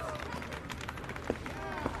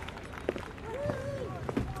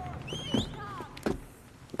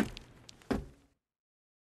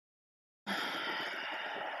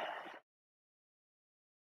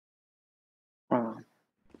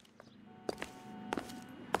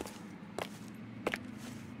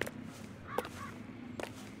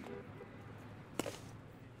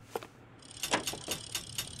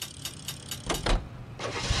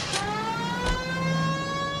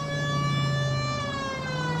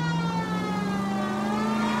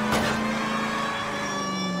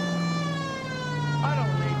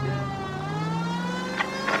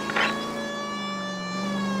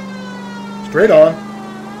 Straight on.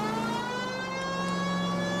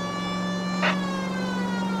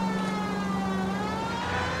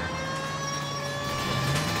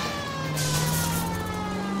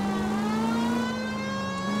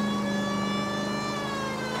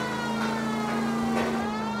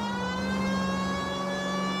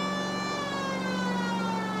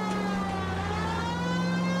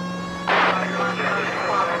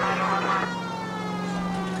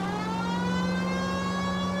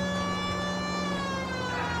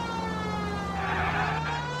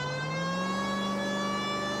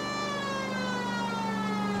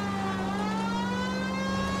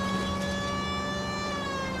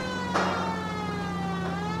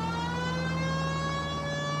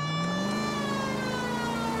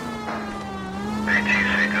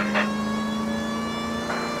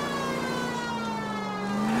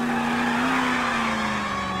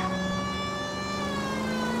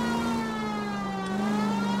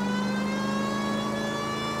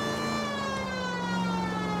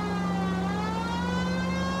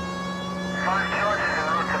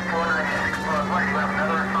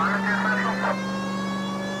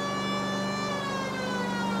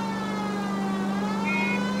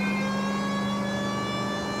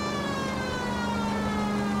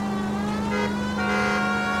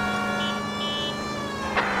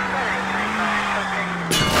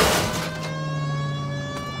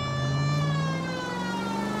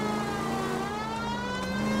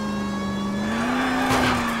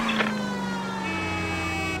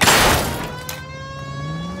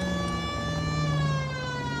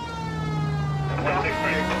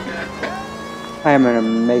 I am an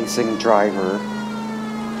amazing driver.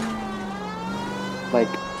 Like,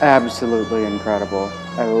 absolutely incredible.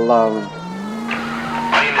 I love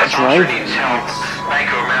Officer needs help. Bank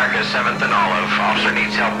of America, 7th and Olive. Officer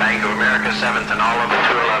needs help. Bank of America, 7th and Olive. At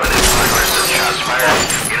 211 in progress and shots fired.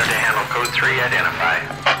 Unit to handle code 3, identify.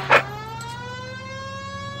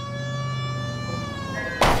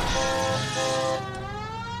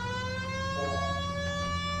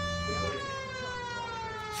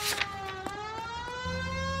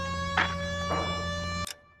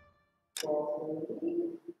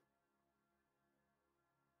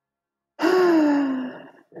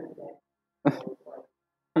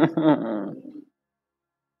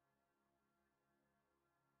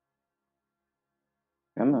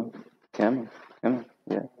 Come on, come on, come on.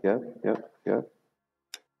 Yep.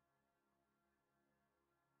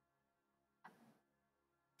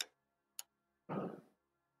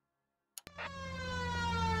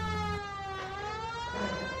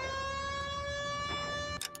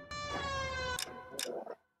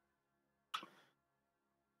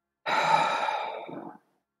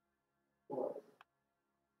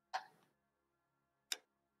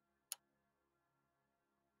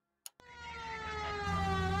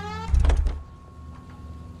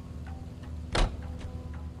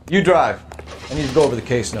 You drive. I need to go over the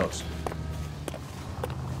case notes.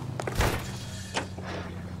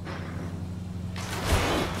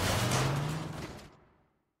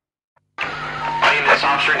 This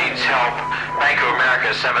officer needs help. Bank of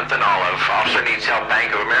America, 7th and Olive. Officer needs help.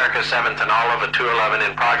 Bank of America, 7th and Olive. At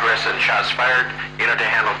 211 in progress and shots fired. Unit to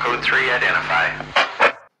handle code 3, identify.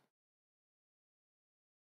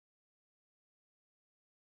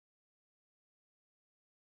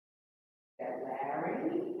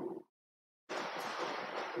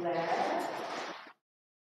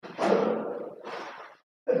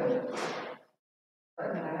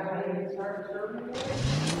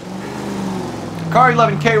 Car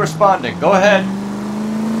 11K responding. Go ahead.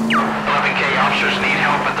 11K officers need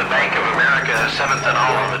help at the Bank of America, 7th and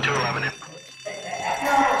Olive. At 211 in...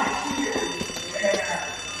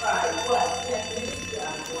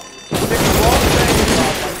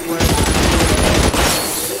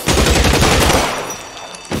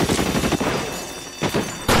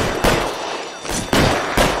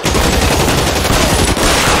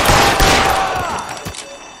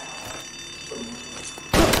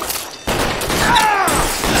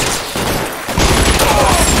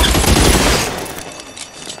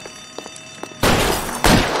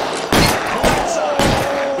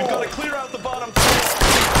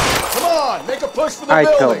 I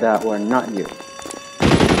killed that one, not you.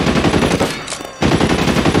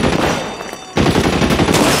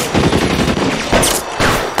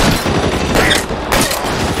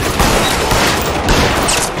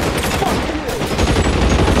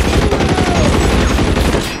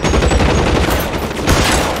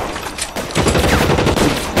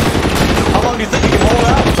 How long do you think you can hold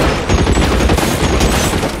out?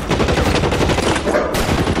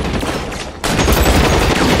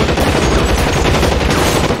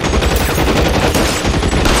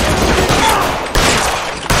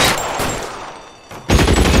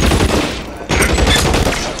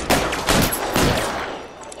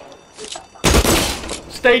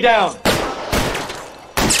 Stay down.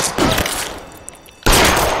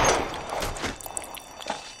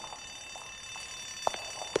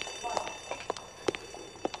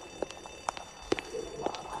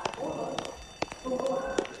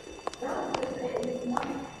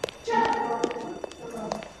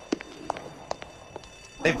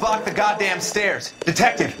 They blocked the goddamn stairs.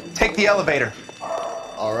 Detective, take the elevator.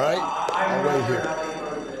 All right, I'll wait here.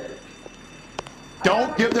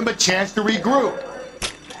 Don't give them a chance to regroup.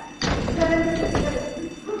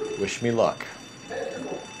 Wish me luck.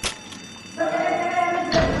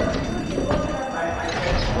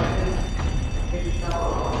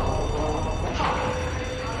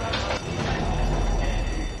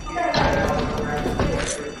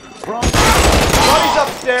 Buddies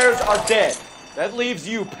upstairs are dead. That leaves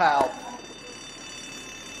you, pal.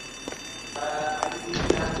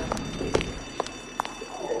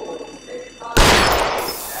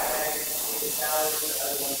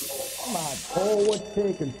 Come on, Cole, what's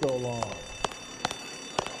taking so long?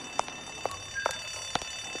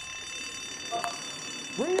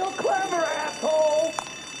 Real clever, asshole!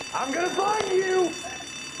 I'm gonna find you!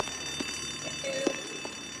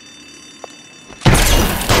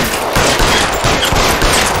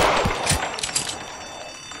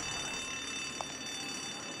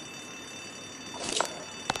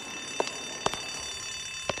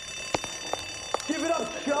 Give it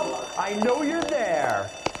up, chump! I know you're there!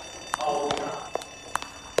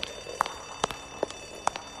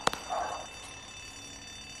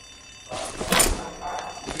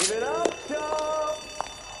 Give it up, chump!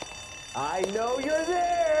 I know you're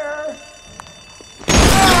there!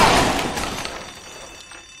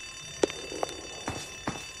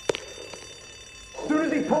 As soon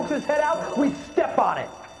as he pokes his head out, we step on it!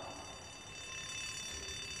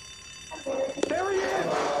 There he is!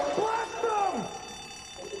 Blast him!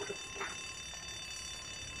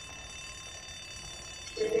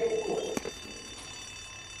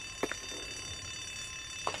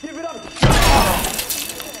 Give it up!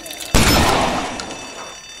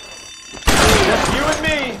 Just you and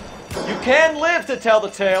me. You can live to tell the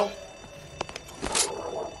tale. As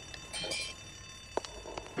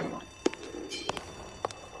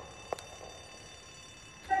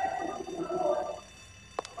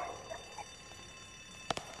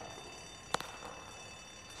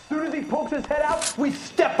soon as he pokes his head out, we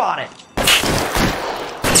step on it!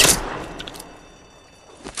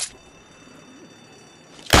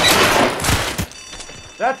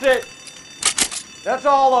 That's it. That's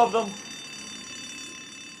all of them.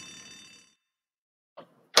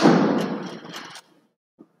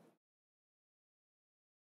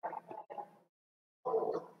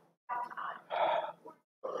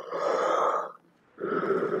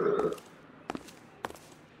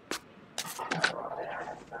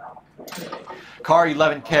 Car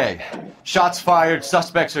 11K. Shots fired,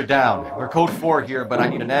 suspects are down. We're code 4 here, but I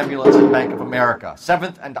need an ambulance at Bank of America.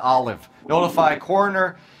 7th and Olive. Notify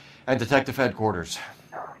coroner and detective headquarters.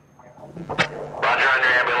 Roger, under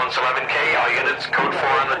ambulance 11K, all units, code 4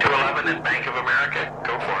 on the 211 and Bank of America,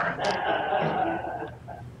 code 4.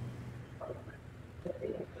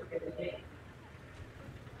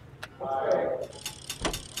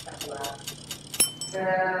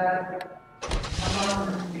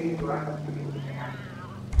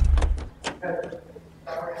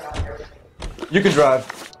 You can drive.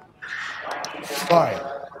 Fine.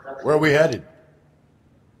 Where are we headed?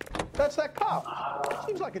 That's that cop.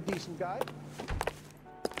 Seems like a decent guy.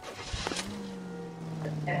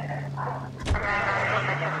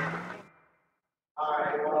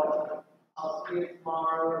 Alright, well, I'll see you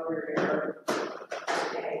tomorrow if you're here.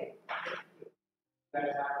 You guys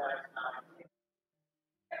have a nice night.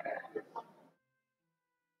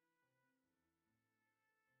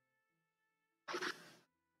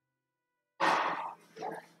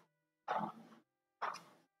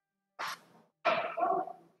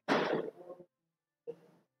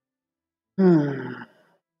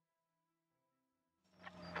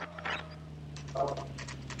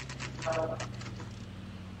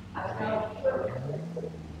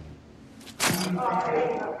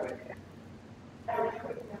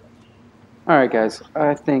 Alright guys,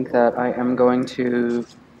 I think that I am going to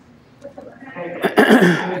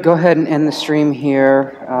go ahead and end the stream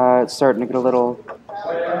here. It's starting to get a little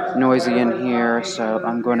noisy in here, so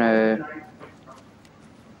I'm going to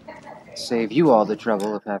save you all the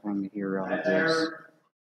trouble of having to hear all of this.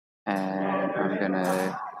 And I'm going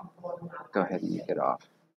to go ahead and get off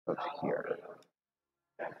of here.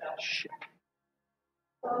 Shit.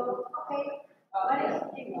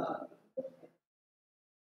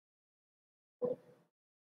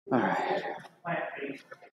 Alright.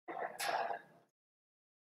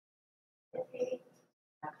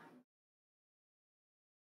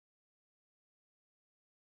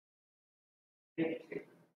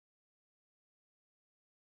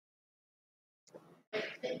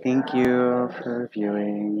 Thank you for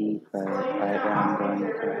viewing, but I am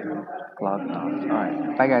going to log off.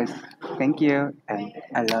 Alright, bye guys. Thank you, and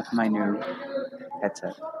I love my new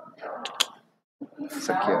headset.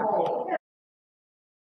 So cute.